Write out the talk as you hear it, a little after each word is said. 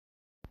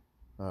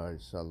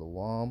Alright,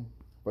 Shalom.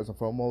 First and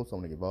foremost, I'm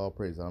going to give all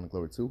praise, honor, and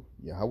glory to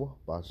Yahweh,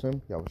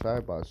 Ba'ashem, Yahushai,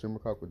 Ba'ashem,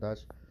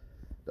 Rakakwadash,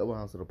 double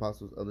house of the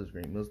apostles, others,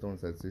 great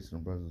millstones, association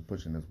of brothers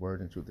pushing this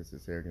word and truth and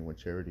sincerity and with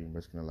charity and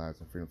risking their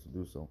lives and freedom to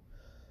do so.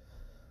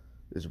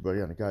 This is your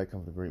brother, the guy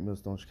coming from the great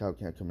millstone, Chicago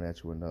Camp, coming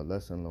at you with another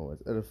lesson, low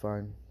as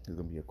edifying. There's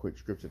going to be a quick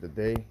scripture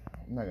today.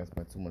 I'm not going to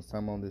spend too much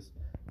time on this.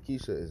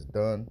 Keisha is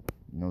done.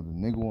 You know, the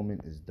nigga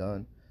woman is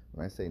done.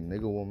 When I say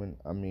nigga woman,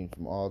 I mean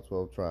from all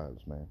 12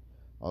 tribes, man.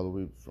 All the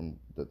way from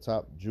the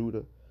top,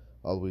 Judah,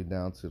 all the way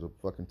down to the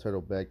fucking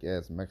turtleback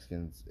ass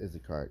Mexicans,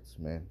 Issacharites,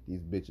 man.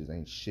 These bitches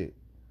ain't shit.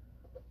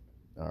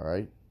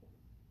 Alright?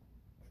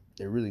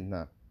 They're really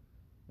not.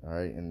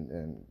 Alright?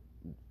 And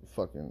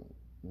fucking,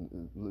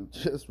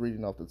 just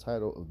reading off the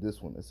title of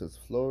this one, it says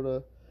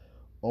Florida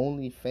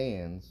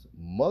OnlyFans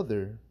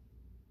mother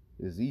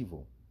is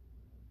evil.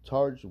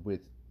 Charged with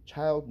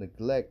child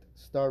neglect,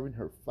 starving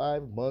her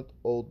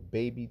 5-month-old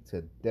baby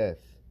to death.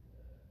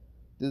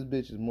 This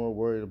bitch is more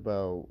worried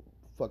about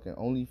fucking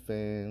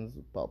OnlyFans,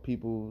 about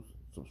people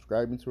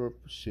subscribing to her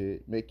for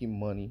shit, making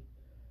money,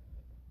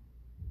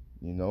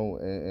 you know,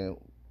 and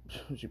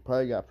she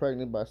probably got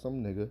pregnant by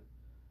some nigga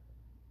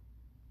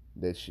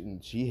that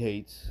she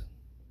hates,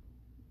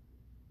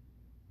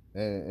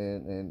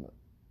 and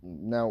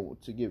now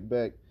to get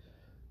back,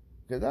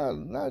 because a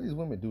lot of these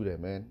women do that,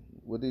 man.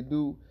 What they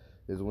do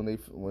is when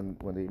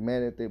they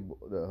mad at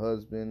the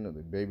husband or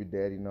the baby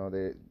daddy and all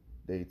that,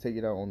 they take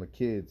it out on the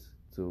kids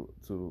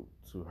to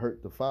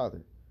hurt the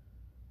father,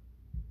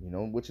 you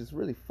know, which is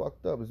really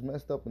fucked up. It's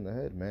messed up in the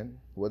head, man.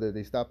 Whether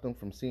they stop them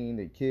from seeing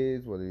their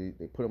kids, whether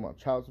they put them on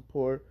child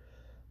support,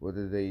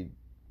 whether they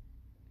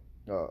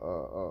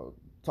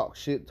talk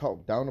shit,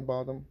 talk down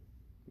about them,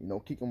 you know,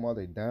 kick them while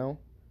they down.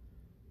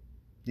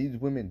 These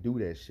women do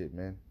that shit,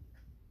 man.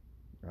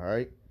 All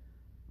right,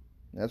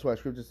 that's why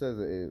Scripture says,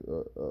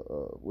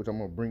 which I'm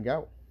gonna bring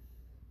out.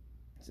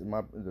 It says,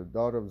 the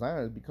daughter of Zion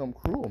has become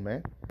cruel,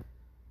 man.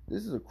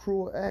 This is a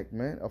cruel act,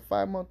 man. A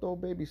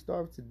 5-month-old baby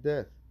starved to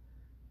death.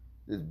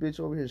 This bitch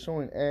over here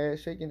showing ass,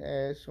 shaking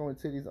ass, showing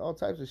titties, all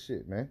types of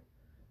shit, man.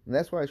 And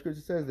that's why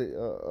Scripture says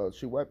that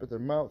she wipeth her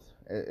mouth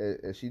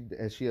as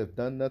she has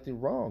done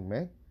nothing wrong,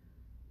 man.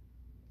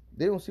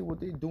 They don't see what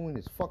they're doing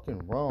is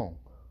fucking wrong.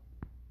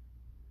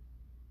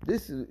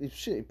 This is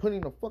shit.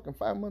 Putting a fucking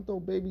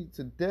 5-month-old baby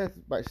to death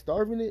by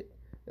starving it,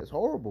 that's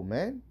horrible,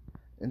 man.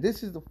 And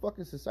this is the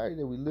fucking society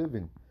that we live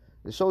in.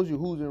 It shows you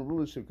who's in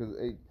rulership, because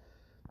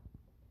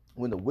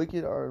when the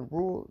wicked are in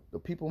rule, the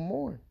people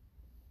mourn.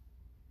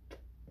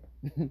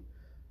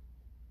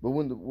 But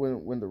when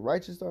the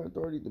righteous are in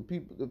authority,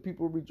 the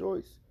people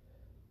rejoice.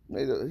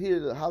 Here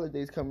the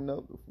holidays coming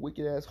up,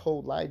 wicked ass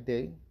Holy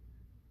Day,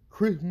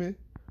 Christmas.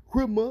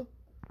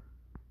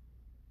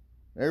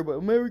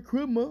 Everybody, Merry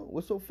Christmas.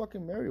 What's so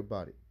fucking merry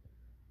about it?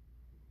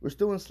 We're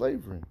still in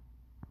slavery.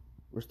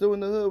 We're still in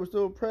the hood. We're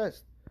still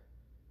oppressed.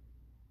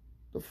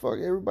 The fuck?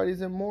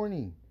 Everybody's in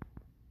mourning.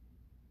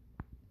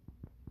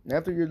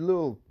 After your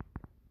little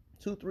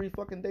 2-3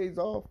 fucking days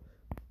off,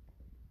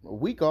 a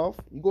week off,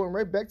 you going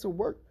right back to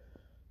work,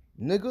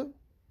 nigga.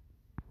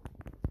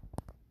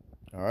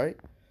 All right,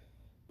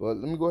 but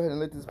let me go ahead and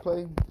let this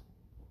play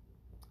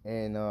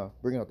and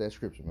bring out that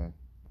scripture, man.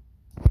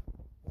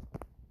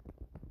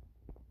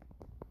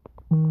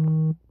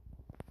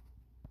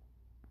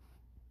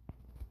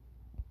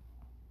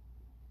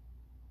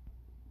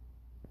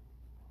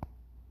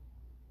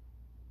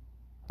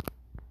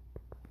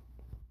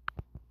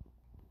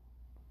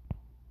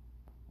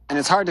 And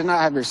it's hard to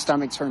not have your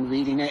stomach turn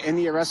reading it. In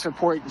the arrest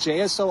report,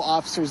 JSO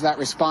officers that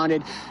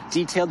responded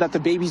detailed that the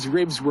baby's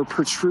ribs were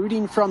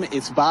protruding from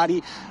its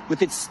body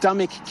with its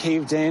stomach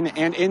caved in.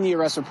 And in the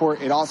arrest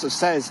report, it also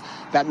says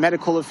that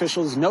medical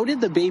officials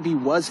noted the baby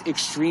was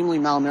extremely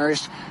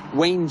malnourished,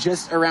 weighing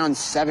just around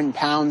 7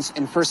 pounds.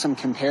 And for some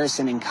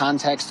comparison and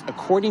context,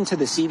 according to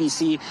the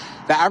CDC,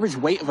 the average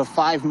weight of a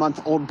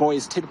 5-month-old boy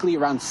is typically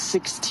around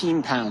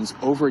 16 pounds,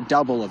 over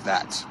double of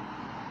that.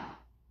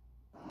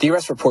 The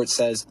arrest report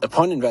says,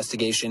 upon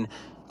investigation,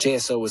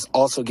 JSO was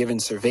also given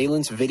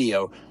surveillance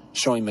video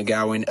showing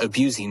McGowan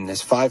abusing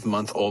this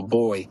 5-month-old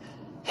boy,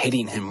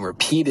 hitting him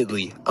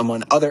repeatedly,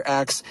 among other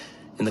acts,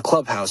 in the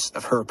clubhouse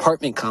of her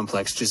apartment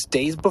complex just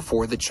days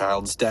before the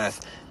child's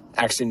death.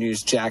 Action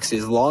News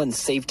Jax's law and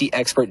safety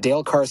expert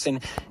Dale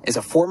Carson is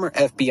a former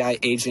FBI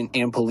agent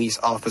and police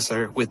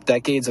officer with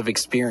decades of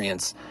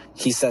experience.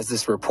 He says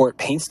this report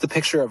paints the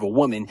picture of a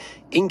woman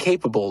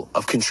incapable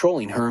of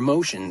controlling her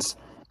emotions.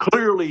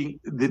 Clearly,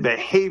 the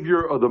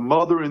behavior of the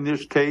mother in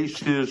this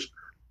case is,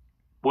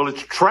 well,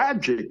 it's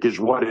tragic is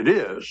what it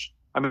is.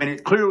 I mean,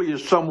 it clearly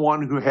is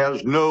someone who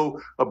has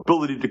no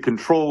ability to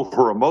control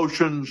her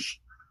emotions,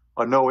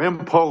 no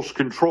impulse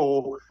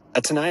control.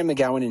 Atanaya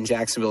McGowan in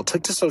Jacksonville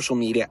took to social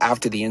media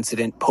after the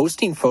incident,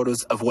 posting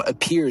photos of what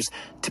appears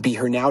to be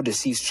her now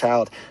deceased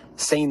child,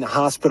 saying the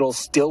hospital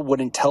still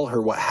wouldn't tell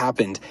her what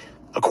happened.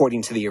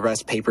 According to the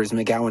arrest papers,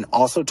 McGowan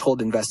also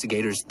told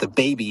investigators the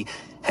baby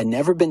had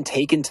never been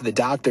taken to the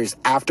doctors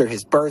after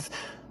his birth,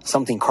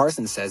 something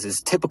Carson says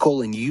is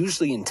typical and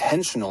usually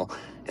intentional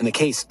in the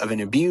case of an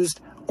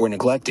abused or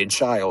neglected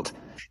child.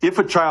 If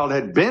a child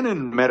had been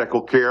in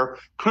medical care,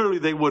 clearly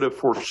they would have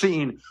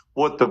foreseen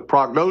what the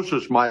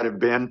prognosis might have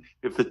been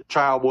if the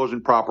child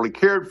wasn't properly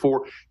cared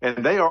for,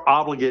 and they are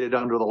obligated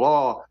under the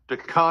law to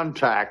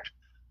contact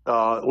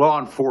law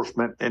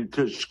enforcement and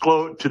to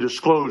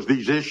disclose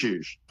these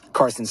issues.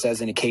 Carson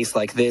says in a case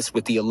like this,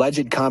 with the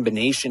alleged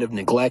combination of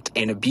neglect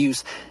and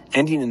abuse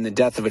ending in the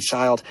death of a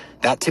child,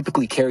 that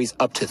typically carries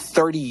up to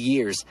 30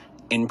 years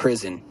in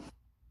prison.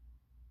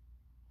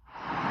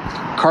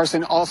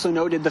 Carson also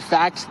noted the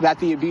fact that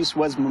the abuse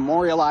was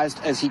memorialized,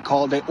 as he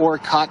called it, or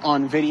caught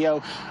on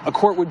video. A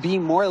court would be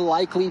more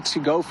likely to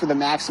go for the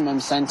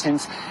maximum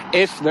sentence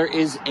if there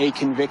is a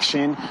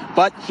conviction.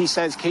 But he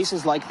says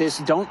cases like this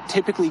don't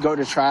typically go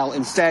to trial.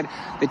 Instead,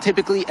 they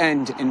typically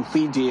end in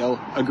plea deal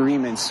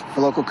agreements.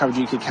 For local coverage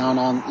you can count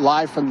on,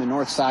 live from the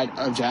north side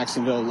of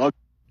Jacksonville.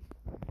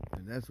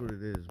 And that's what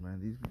it is, man.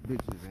 These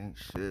bitches ain't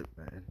shit,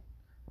 man.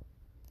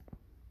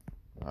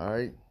 All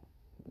right?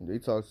 They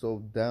talk so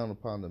down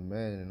upon the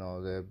men and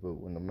all that, but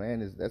when the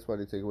man is, that's why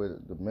they take away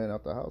the men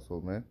out the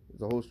household, man.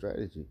 It's a whole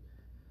strategy.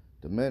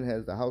 The man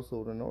has the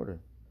household in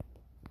order.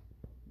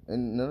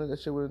 And none of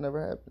that shit would have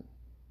never happened.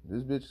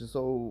 This bitch is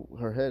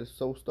her head is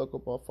so stuck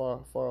up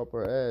far up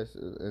her ass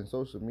in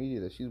social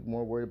media that she's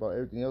more worried about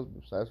everything else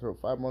besides her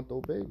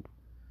 5-month-old baby.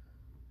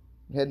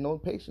 Had no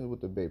patience with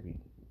the baby.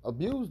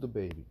 Abused the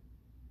baby.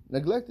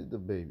 Neglected the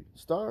baby.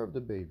 Starved the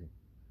baby.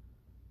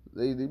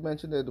 They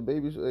mentioned that the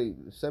baby's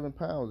 7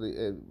 pounds.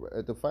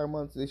 At the 5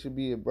 months, they should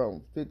be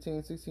around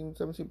 15, 16,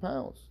 17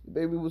 pounds. The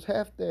baby was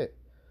half that.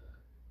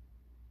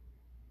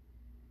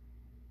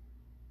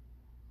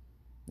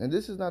 And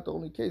this is not the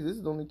only case. This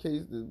is the only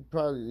case that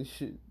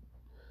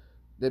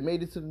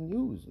made it to the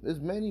news.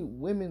 There's many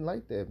women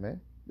like that, man.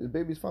 This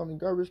baby's found in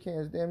garbage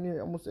cans damn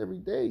near almost every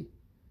day.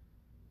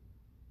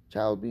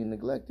 Child being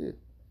neglected.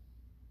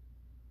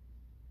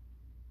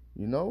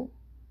 You know?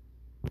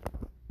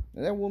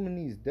 And that woman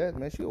needs death,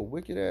 man. She a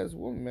wicked ass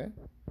woman, man.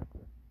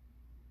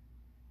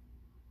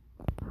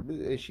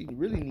 She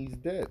really needs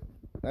death.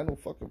 Not no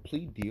fucking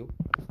plea deal.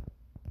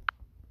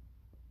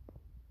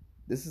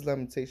 This is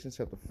Lamentations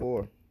chapter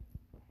 4. I'm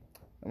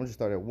gonna just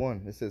start at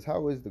 1. It says,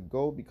 "How is the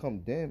gold become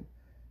dim?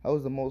 How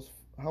is the most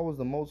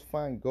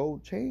fine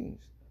gold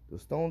changed? The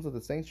stones of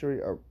the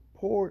sanctuary are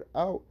poured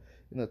out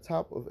in the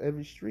top of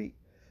every street.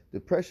 The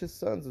precious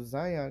sons of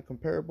Zion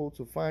comparable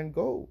to fine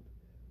gold.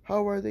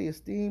 How are they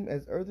esteemed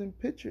as earthen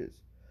pitchers,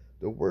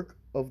 the work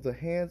of the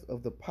hands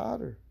of the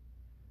potter?"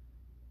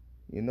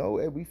 You know,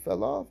 and we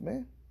fell off,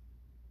 man.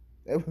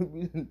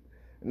 And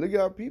look at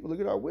our people,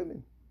 look at our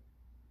women,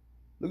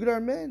 look at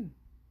our men.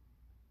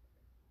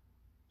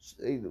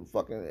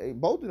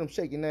 Both of them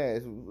shaking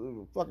ass,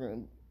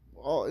 fucking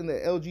all in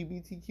the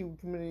LGBTQ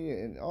community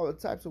and all the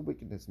types of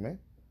wickedness, man.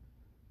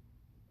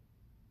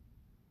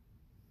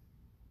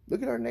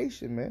 Look at our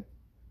nation, man.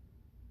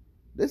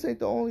 This ain't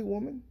the only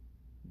woman.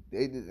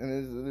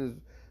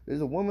 And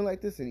there's a woman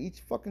like this in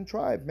each fucking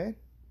tribe, man.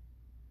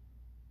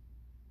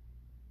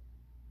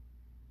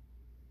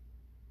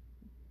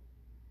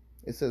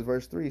 It says,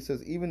 verse 3, it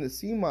says, even the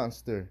sea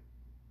monsters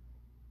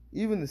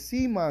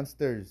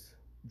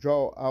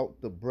draw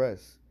out the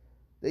breast.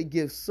 They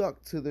give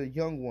suck to their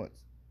young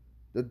ones.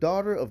 The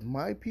daughter of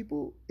my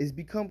people is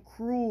become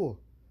cruel,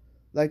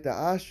 like the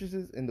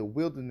ostriches in the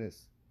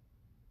wilderness.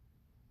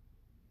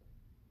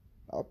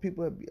 Our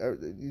people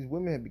these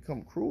women have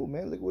become cruel,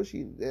 man. Look what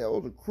that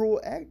was a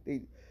cruel act.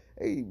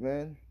 Hey,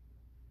 man.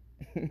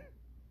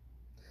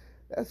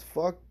 That's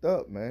fucked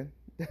up, man.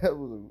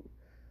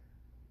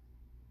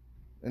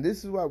 And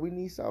this is why we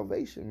need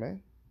salvation,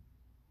 man.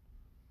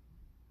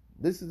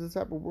 This is the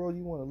type of world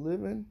you want to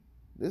live in?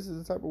 This is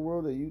the type of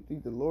world that you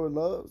think the Lord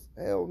loves?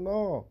 Hell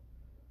no.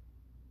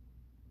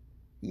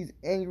 He's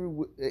angry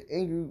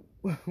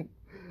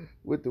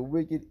with the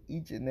wicked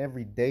each and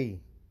every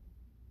day.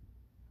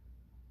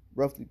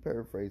 Roughly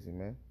paraphrasing,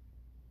 man.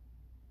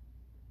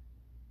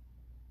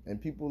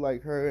 And people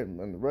like her and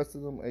the rest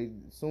of them,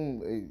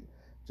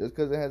 just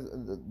because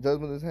the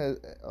judgment has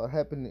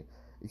happened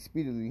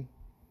expediently,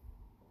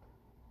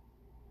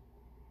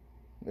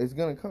 it's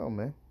gonna come,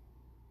 man.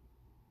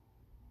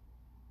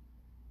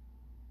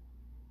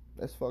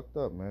 That's fucked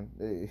up, man.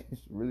 It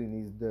really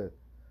needs death.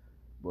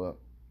 But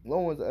no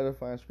one's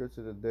edifying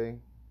scripture today.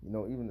 You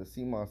know, even the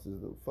sea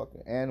monsters, the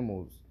fucking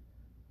animals,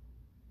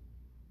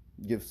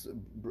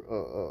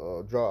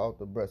 draw out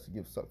the breast to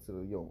give suck to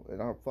the young.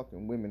 And our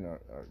fucking women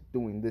are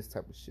doing this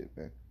type of shit,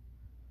 man.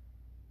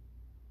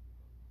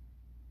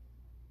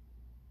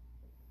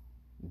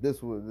 They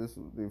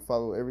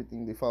follow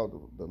everything. They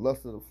follow the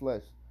lust of the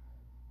flesh.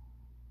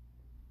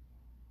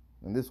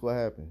 And this is what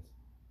happens.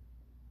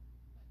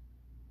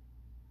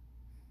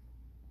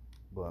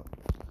 But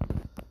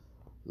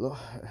Lord,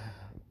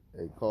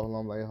 hey, call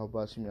Halam like how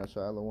about Shimi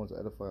Ashai wants to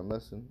edify a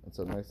lesson.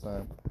 Until next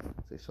time,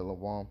 say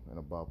Shalom and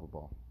a Bible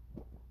ball.